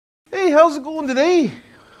how's it going today?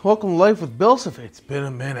 Welcome to Life with Billsiff. It's been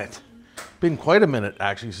a minute. Been quite a minute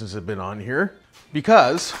actually since I've been on here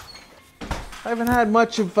because I haven't had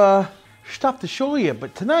much of stuff to show you.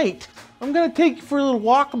 But tonight I'm gonna take you for a little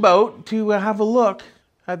walkabout to have a look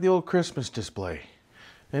at the old Christmas display.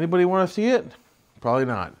 Anybody want to see it? Probably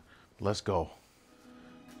not. Let's go.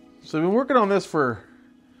 So I've been working on this for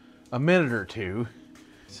a minute or two.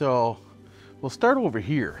 So we'll start over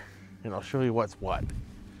here and I'll show you what's what.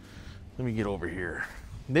 Let me get over here.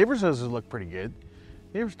 Neighbor says it looked pretty good.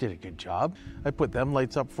 Neighbors did a good job. I put them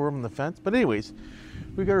lights up for them on the fence. But anyways,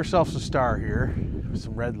 we got ourselves a star here with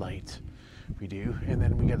some red lights. We do. And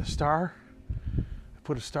then we got a star. I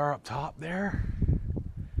put a star up top there.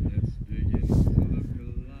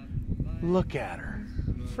 Look at her.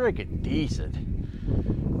 Friggin' decent.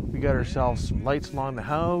 We got ourselves some lights along the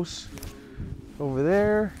house. Over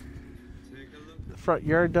there. The front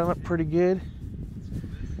yard done up pretty good.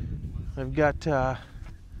 I've got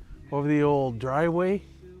over the old driveway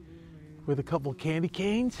with a couple candy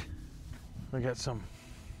canes. I got some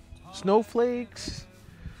snowflakes.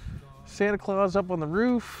 Santa Claus up on the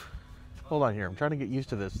roof. Hold on here, I'm trying to get used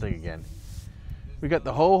to this thing again. We got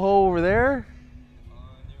the ho-ho over there.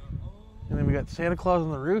 And then we got Santa Claus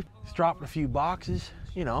on the roof. He's dropping a few boxes,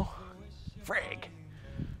 you know. Frig.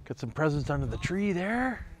 Got some presents under the tree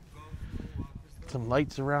there. Some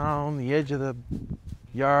lights around the edge of the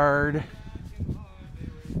yard.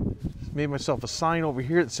 Made myself a sign over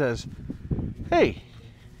here that says, "Hey,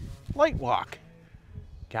 light walk,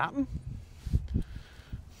 Captain."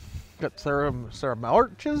 Got some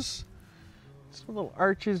arches. Some little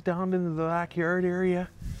arches down into the backyard area.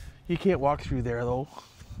 You can't walk through there though,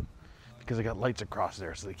 because I got lights across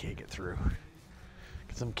there so they can't get through.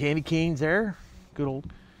 Got some candy canes there. Good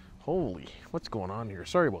old, holy, what's going on here?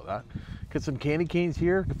 Sorry about that. Got some candy canes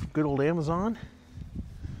here. Good old Amazon.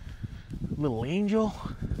 Little angel.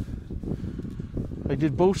 I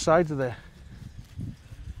did both sides of the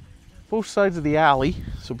alley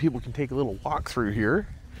so people can take a little walk through here,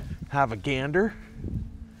 have a gander.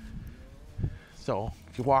 So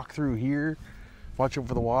if you walk through here, watch out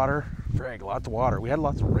for the water. Frag, lots of water. We had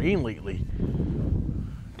lots of rain lately.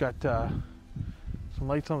 Got some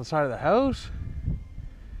lights on the side of the house,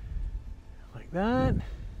 like that.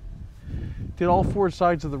 Did all four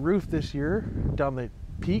sides of the roof this year, down the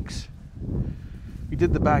peaks. We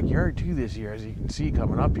did the backyard too this year, as you can see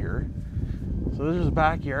coming up here. So this is the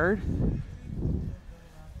backyard.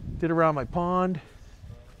 Did around my pond.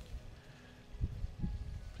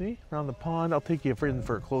 See, around the pond. I'll take you in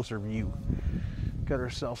for a closer view. Got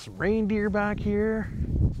ourselves some reindeer back here.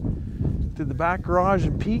 Did the back garage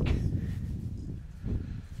and peak.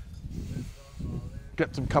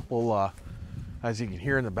 Got some couple, as you can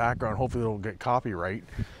hear in the background, hopefully it'll get copyright.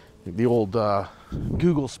 The old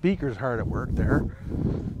Google speaker's hard at work there.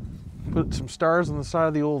 Put some stars on the side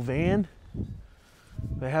of the old van.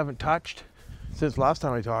 They haven't touched since last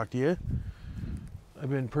time I talked to you.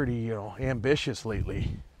 I've been pretty, ambitious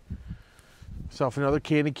lately. Myself another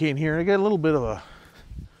candy cane here. I got a little bit of a,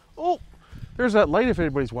 oh, there's that light if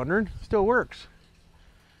anybody's wondering. Still works.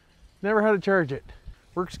 Never had to charge it.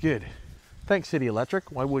 Works good. Thanks, City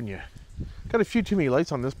Electric. Why wouldn't you? Got a few too many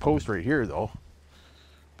lights on this post right here though.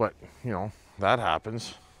 But, that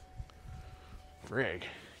happens. Frig.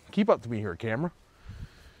 Keep up to me here, camera.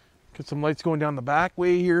 Got some lights going down the back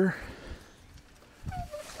way here.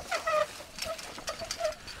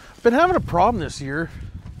 Been having a problem this year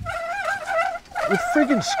with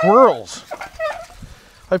friggin' squirrels.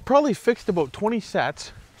 I've probably fixed about 20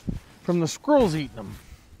 sets from the squirrels eating them.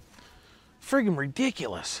 Friggin'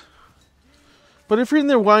 ridiculous. But if you're in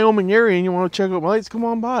the Wyoming area and you want to check out my lights, come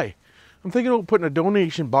on by. I'm thinking about putting a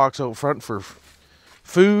donation box out front for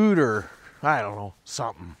food or, I don't know,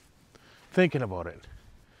 something. Thinking about it.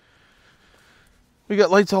 We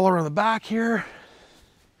got lights all around the back here.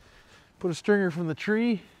 Put a stringer from the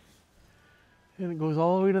tree. And it goes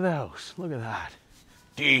all the way to the house. Look at that.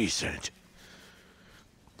 Decent.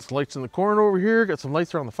 Some lights in the corner over here. Got some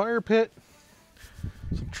lights around the fire pit.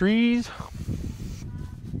 Some trees.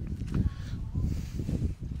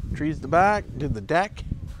 Trees at the back. Did the deck.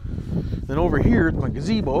 Then over here is my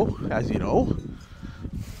gazebo, as you know.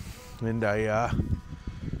 And I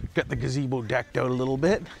got the gazebo decked out a little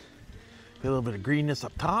bit. Got a little bit of greenness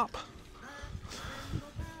up top.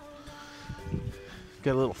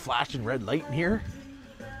 Got a little flashing red light in here.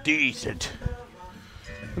 Decent.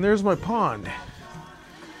 And there's my pond.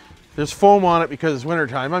 There's foam on it because it's winter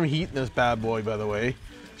time. I'm heating this bad boy, by the way.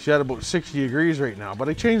 It's at about 60 degrees right now. But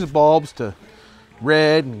I changed the bulbs to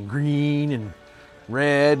red and green and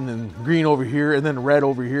red and then green over here and then red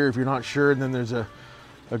over here if you're not sure. And then there's a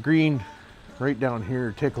a green right down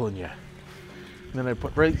here tickling you. And then I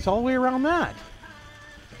put rights all the way around that.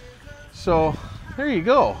 So there you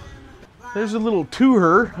go. There's a little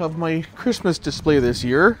tour of my Christmas display this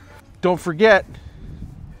year. Don't forget,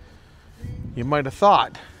 you might have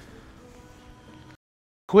thought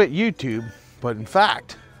quit YouTube, but in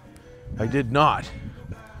fact, I did not.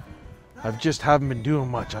 I just haven't been doing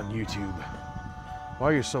much on YouTube.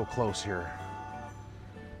 Why are you so close here?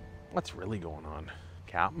 What's really going on,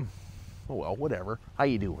 Captain? Oh well, whatever. How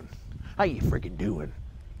you doing? How you freaking doing,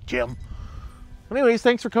 Jim? Anyways,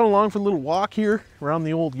 thanks for coming along for a little walk here around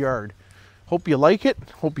the old yard. Hope you like it.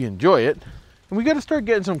 Hope you enjoy it. And we got to start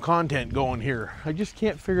getting some content going here. I just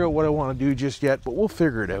can't figure out what I want to do just yet, but we'll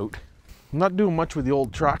figure it out. I'm not doing much with the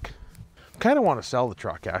old truck. I kind of want to sell the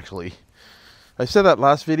truck, actually. I said that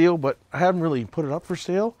last video, but I haven't really put it up for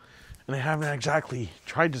sale, and I haven't exactly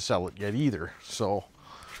tried to sell it yet either. So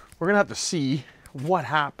we're gonna have to see what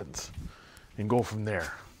happens and go from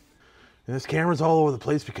there. And this camera's all over the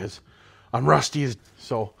place because I'm rusty.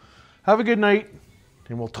 So have a good night,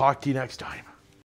 and we'll talk to you next time.